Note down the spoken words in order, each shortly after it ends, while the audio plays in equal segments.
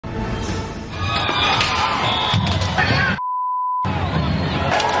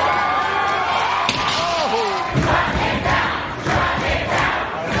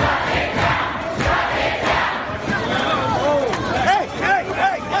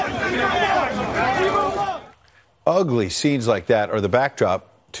ugly scenes like that are the backdrop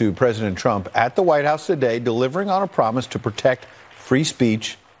to President Trump at the White House today, delivering on a promise to protect free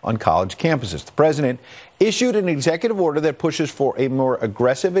speech on college campuses. The president issued an executive order that pushes for a more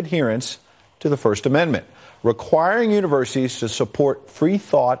aggressive adherence to the First Amendment, requiring universities to support free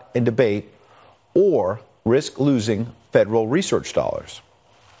thought and debate or risk losing federal research dollars.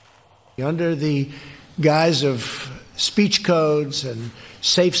 Under the guise of speech codes and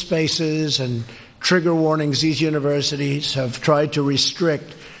safe spaces and trigger warnings, these universities have tried to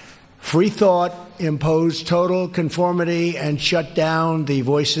restrict free thought, impose total conformity, and shut down the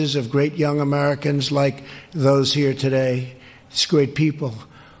voices of great young Americans like those here today. It's great people.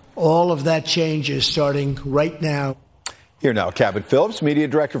 All of that change is starting right now. Here now, Cabot Phillips, media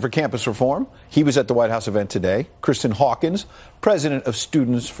director for Campus Reform. He was at the White House event today. Kristen Hawkins, president of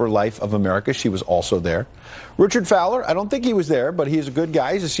Students for Life of America. She was also there. Richard Fowler, I don't think he was there, but he's a good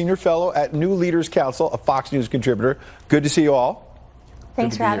guy. He's a senior fellow at New Leaders Council, a Fox News contributor. Good to see you all.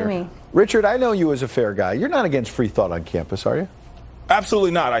 Thanks for having me. Richard, I know you as a fair guy. You're not against free thought on campus, are you?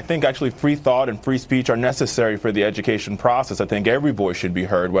 Absolutely not. I think actually free thought and free speech are necessary for the education process. I think every voice should be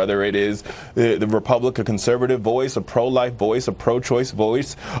heard, whether it is the Republic, a conservative voice, a pro-life voice, a pro-choice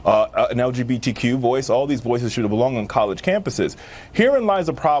voice, an LGBTQ voice. All these voices should belong on college campuses. Herein lies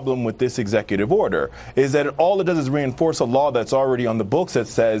a problem with this executive order, is that all it does is reinforce a law that's already on the books that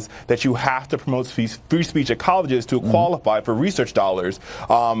says that you have to promote free speech at colleges to qualify for research dollars,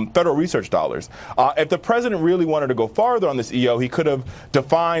 federal research dollars. If the president really wanted to go farther on this EO, he could have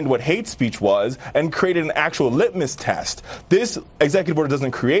defined what hate speech was and created an actual litmus test. This executive order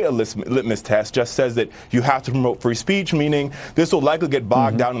doesn't create a litmus test, just says that you have to promote free speech, meaning this will likely get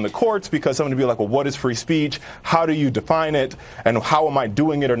bogged down in the courts because someone will be like, well, what is free speech? How do you define it? And how am I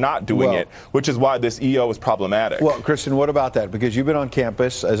doing it or not doing it? Which is why this EO is problematic. Well, Kristen, what about that? Because you've been on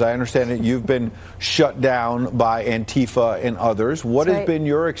campus, as I understand it, you've been shut down by Antifa and others. What has been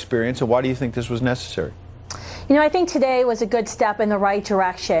your experience, and why do you think this was necessary? You know, I think today was a good step in the right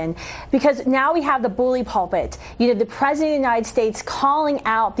direction because now we have the bully pulpit. You know, the President of the United States calling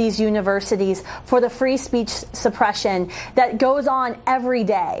out these universities for the free speech suppression that goes on every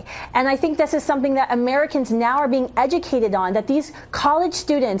day. And I think this is something that Americans now are being educated on, that these college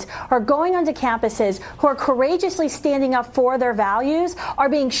students are going onto campuses who are courageously standing up for their values are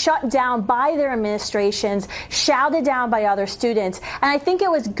being shut down by their administrations, shouted down by other students. And I think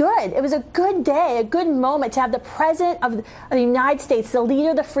it was good. It was a good day, a good moment to have the President of the United States, the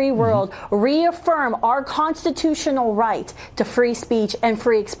leader of the free world, reaffirm our constitutional right to free speech and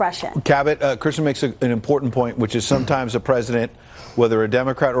free expression. Cabot, Kristen makes an important point, which is sometimes a president, whether a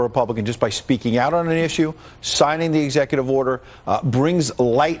Democrat or Republican, just by speaking out on an issue, signing the executive order, brings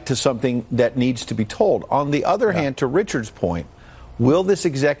light to something that needs to be told. On the other hand, to Richard's point, will this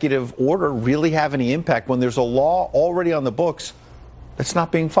executive order really have any impact when there's a law already on the books that's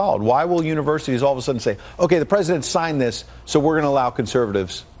not being followed? Why will universities all of a sudden say, okay, the president signed this, so we're going to allow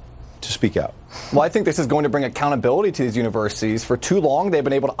conservatives to speak out? Well, I think this is going to bring accountability to these universities. For too long, they've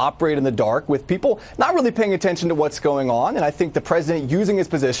been able to operate in the dark with people not really paying attention to what's going on. And I think the president using his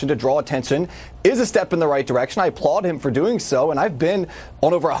position to draw attention is a step in the right direction. I applaud him for doing so. And I've been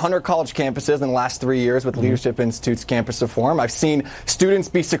on over 100 college campuses in the last 3 years with Leadership Institute's Campus Reform. I've seen students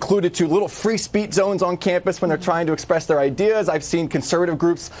be secluded to little free speech zones on campus when they're trying to express their ideas. I've seen conservative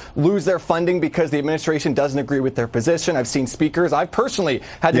groups lose their funding because the administration doesn't agree with their position. I've seen speakers. I've personally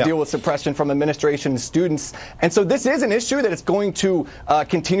had to deal with suppression from administration and students. And so this is an issue that is going to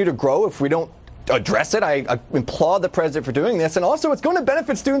continue to grow if we don't address it. I applaud the president for doing this. And also, it's going to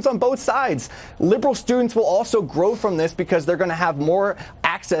benefit students on both sides. Liberal students will also grow from this because they're going to have more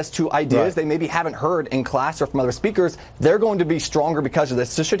access to ideas they maybe haven't heard in class or from other speakers. They're going to be stronger because of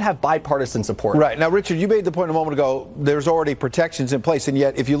this. This should have bipartisan support. Right. Now, Richard, you made the point a moment ago, there's already protections in place. And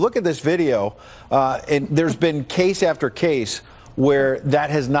yet, if you look at this video, and there's been case after case where that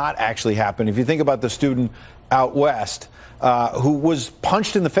has not actually happened. If you think about the student out west who was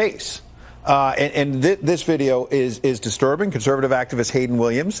punched in the face. This video is disturbing. Conservative activist Hayden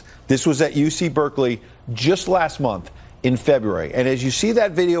Williams. This was at UC Berkeley just last month in February. And as you see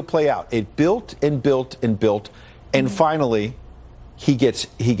that video play out, it built and built and built. And finally, he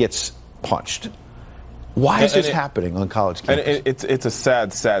gets punched. Why is this happening on college campuses? And it's a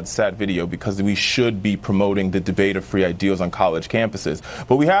sad video because we should be promoting the debate of free ideals on college campuses.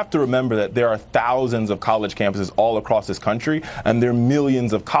 But we have to remember that there are thousands of college campuses all across this country, and there are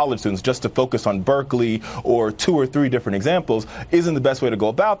millions of college students. Just to focus on Berkeley or 2 or 3 different examples isn't the best way to go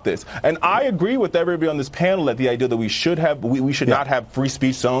about this. And I agree with everybody on this panel that the idea that we should not have free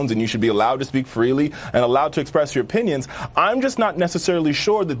speech zones and you should be allowed to speak freely and allowed to express your opinions. I'm just not necessarily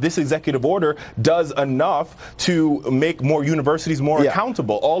sure that this executive order does enough enough to make more universities more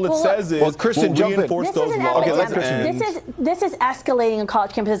accountable. All it says is Kristen, we'll reinforce those laws. This is escalating on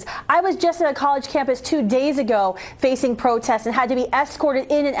college campuses. I was just at a college campus 2 days ago facing protests and had to be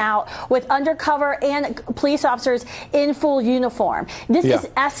escorted in and out with undercover and police officers in full uniform. This is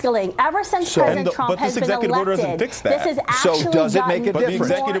escalating. Ever since President Trump has been elected, this has actually so does it make a But the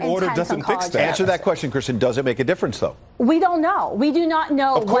executive order doesn't fix that. Answer that question, Kristen. Does it make a difference, though? We don't know. We do not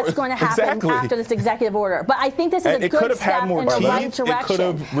know what's going to happen after this executive order. But I think this is a good step in the right direction. It could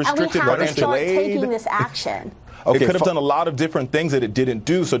have restricted and we have to start financial aid. taking this action. It could have done a lot of different things that it didn't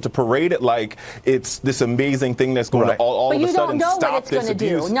do. So to parade it like it's this amazing thing that's going to all of a sudden stop this abuse. But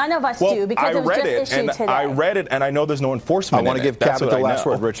you don't know what it's going to do. None of us do because it was just issued today. I read it, and I know there's no enforcement. I want to give Cabot the last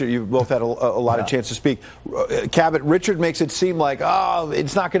word, Richard. You both had a lot of chance to speak. Cabot, Richard makes it seem like,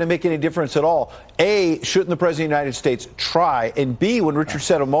 it's not going to make any difference at all. A, shouldn't the President of the United States try? And B, when Richard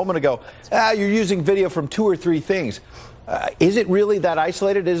said a moment ago, you're using video from 2 or 3 things. Is it really that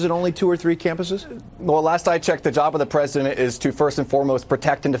isolated? Is it only 2 or 3 campuses? Well, last I checked, the job of the president is to first and foremost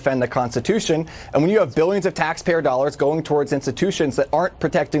protect and defend the Constitution. And when you have billions of taxpayer dollars going towards institutions that aren't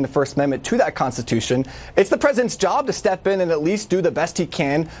protecting the First Amendment to that Constitution, it's the president's job to step in and at least do the best he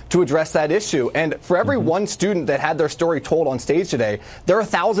can to address that issue. And for every one student that had their story told on stage today, there are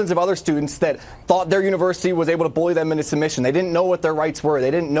thousands of other students that thought their university was able to bully them into submission. They didn't know what their rights were.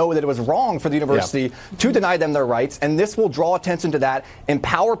 They didn't know that it was wrong for the university to deny them their rights. And this will draw attention to that,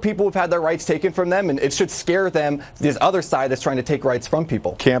 empower people who've had their rights taken from them, and it should scare them, this other side that's trying to take rights from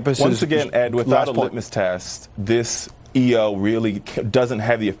people. Once again, Ed, without a litmus test, this EO really doesn't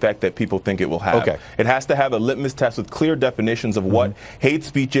have the effect that people think it will have. It has to have a litmus test with clear definitions of what hate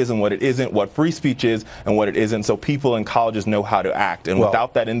speech is and what it isn't, what free speech is and what it isn't, so people in colleges know how to act. And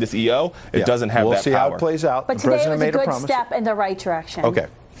without that in this EO, it doesn't have that power. We'll see how it plays out. But today was a good step in the right direction.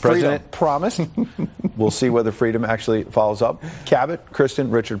 President promised. We'll see whether freedom actually follows up. Cabot,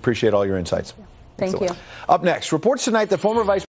 Kristen, Richard, appreciate all your insights. Thank you. Up next, reports tonight that former Vice